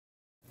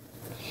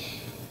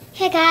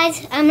Hey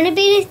guys, I'm going to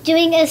be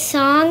doing a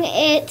song.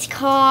 It's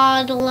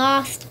called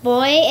Lost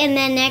Boy, and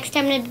then next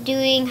I'm going to be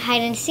doing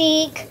Hide and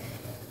Seek,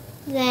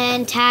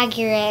 then Tag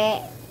Your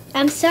It.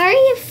 I'm sorry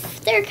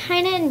if they're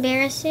kind of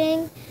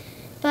embarrassing,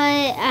 but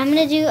I'm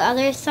going to do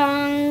other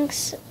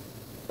songs.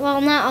 Well,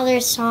 not other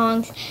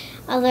songs,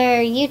 other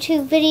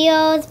YouTube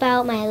videos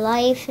about my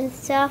life and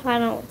stuff. I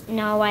don't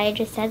know why I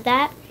just said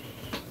that,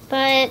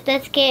 but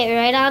let's get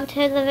right on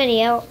to the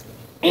video.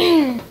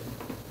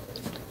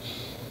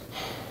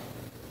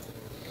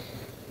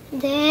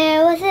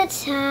 There was a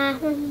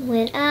time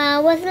when I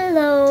was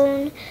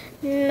alone,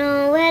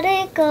 nowhere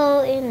to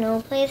go and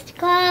no place to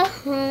call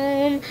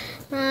home.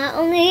 My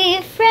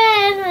only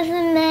friend was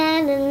a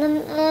man in the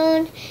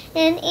moon,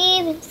 and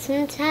even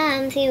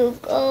sometimes he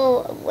would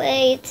go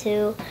away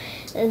too.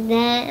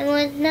 Then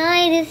one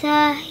night as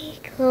I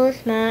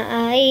closed my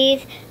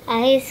eyes,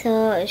 I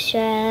saw a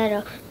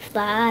shadow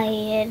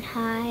flying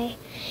high.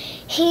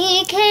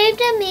 He came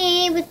to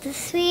me with the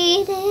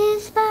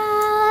sweetest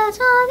smile,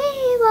 told me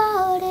he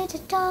wanted to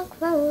talk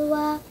for a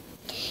while.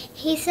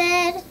 He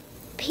said,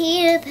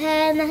 Peter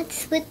Pan,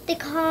 that's what they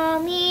call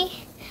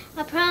me.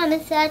 I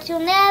promise that you'll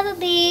never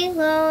be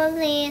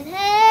lonely and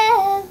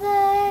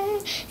ever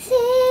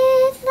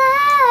since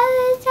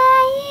that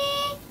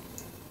day.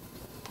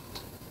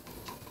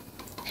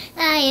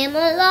 I am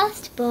a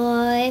lost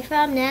boy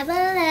from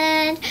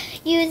Neverland,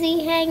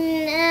 usually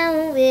hanging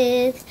out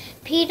with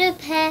Peter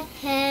Pan,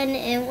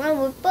 and when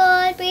we're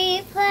bored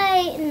we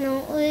play in the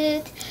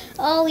woods,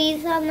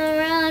 always on the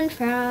run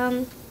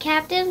from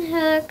Captain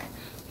Hook.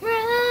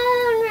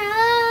 Run,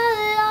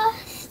 run,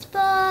 lost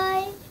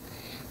boy,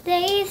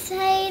 they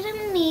say to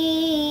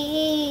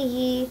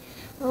me,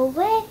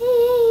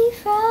 away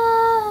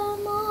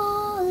from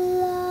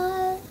all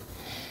of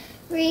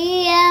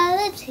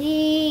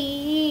reality.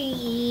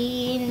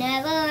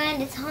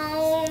 Neverland is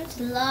home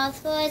to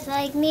lost boys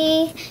like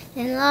me,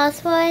 and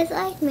lost boys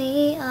like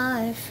me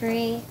are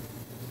free.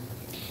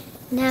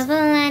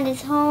 Neverland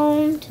is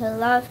home to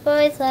lost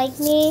boys like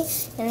me,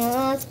 and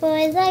lost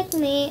boys like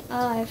me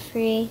are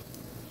free.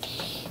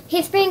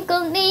 He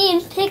sprinkled me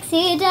in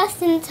pixie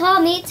dust and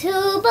taught me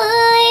to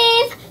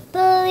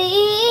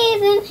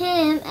believe in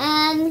him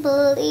and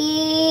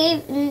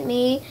believe in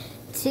me.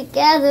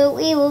 Together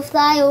we will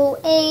fly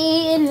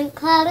away in a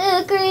cloud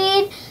of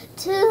green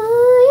to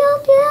your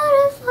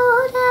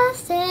beautiful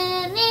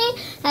destiny.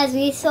 As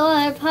we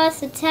soar past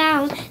the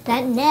town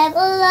that never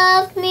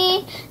loved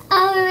me,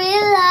 I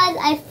realize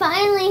I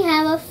finally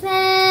have a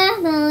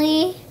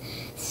family.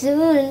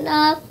 Soon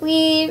enough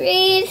we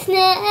reach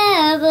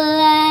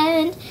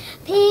Neverland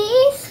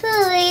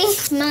peacefully,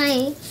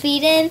 my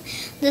feet in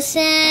the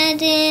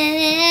sand,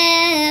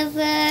 and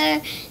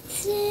ever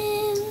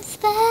since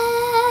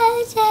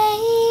that day.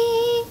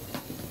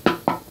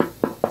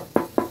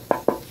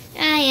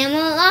 I am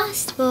a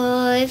lost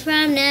boy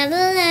from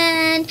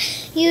Neverland,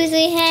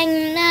 usually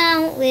hanging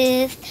out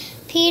with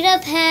Peter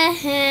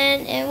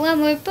Pan, and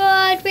when we're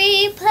bored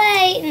we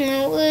play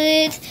in the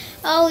woods,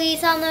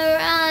 always on the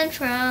run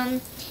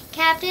from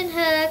Captain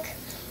Hook.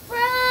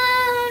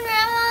 Run,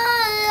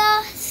 run,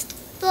 lost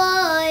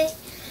boy,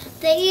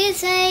 they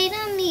say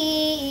to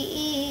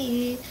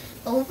me,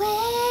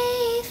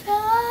 away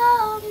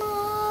from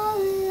all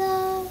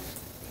love.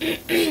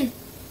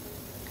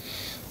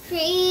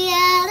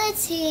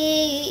 Reality.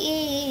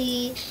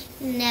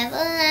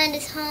 Neverland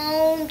is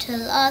home to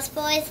lost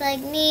boys like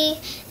me,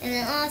 and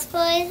the lost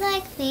boys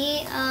like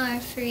me are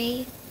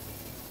free.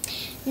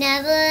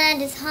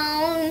 Neverland is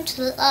home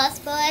to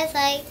lost boys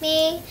like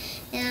me,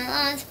 and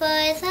lost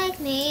boys like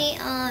me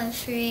are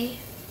free.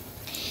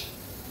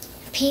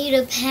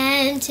 Peter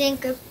Pan,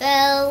 Tinker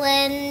Bell,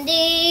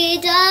 Wendy,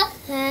 Doll,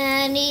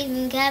 and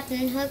even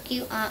Captain Hook,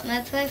 you are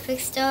my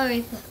perfect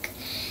storybook.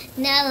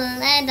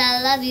 Neverland,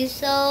 I love you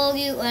so,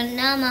 you are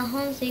now my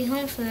home, sweet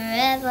home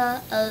forever,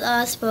 a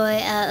lost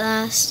boy at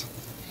last.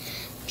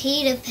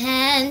 Peter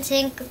Pan,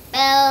 Tinker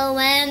Bell,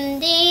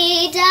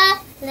 Wendy,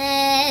 Doll,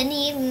 and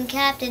even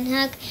Captain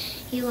Hook,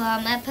 you are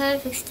my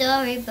perfect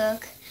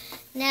storybook.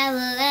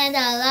 Neverland,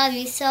 I love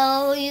you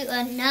so, you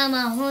are now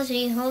my home,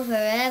 sweet home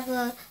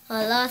forever,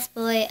 a lost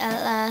boy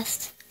at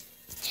last.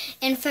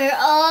 And for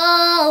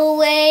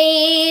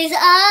always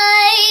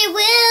I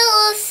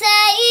will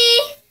say,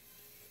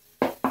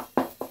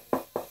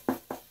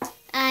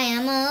 I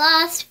am a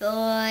lost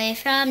boy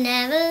from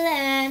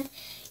Neverland,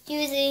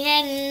 usually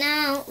hanging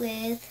out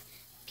with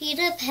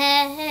Peter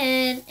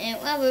Pan, and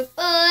when we're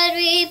bored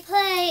we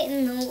play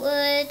in the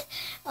woods,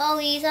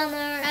 always on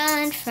the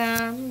run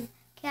from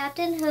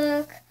Captain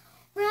Hook.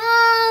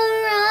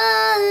 Run,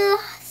 run,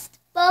 lost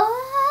boy,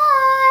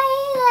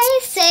 they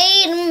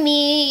say to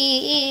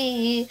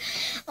me,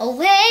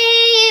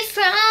 away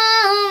from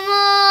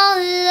all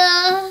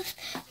of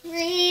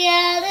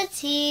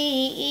reality.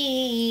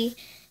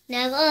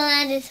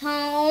 Neverland is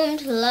home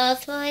to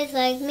lost boys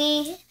like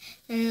me,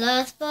 and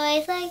lost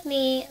boys like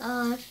me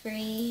are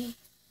free.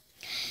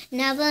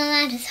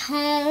 Neverland is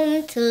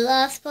home to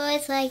lost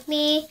boys like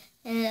me,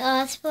 and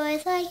lost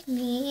boys like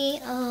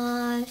me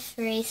are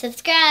free.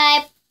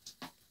 Subscribe!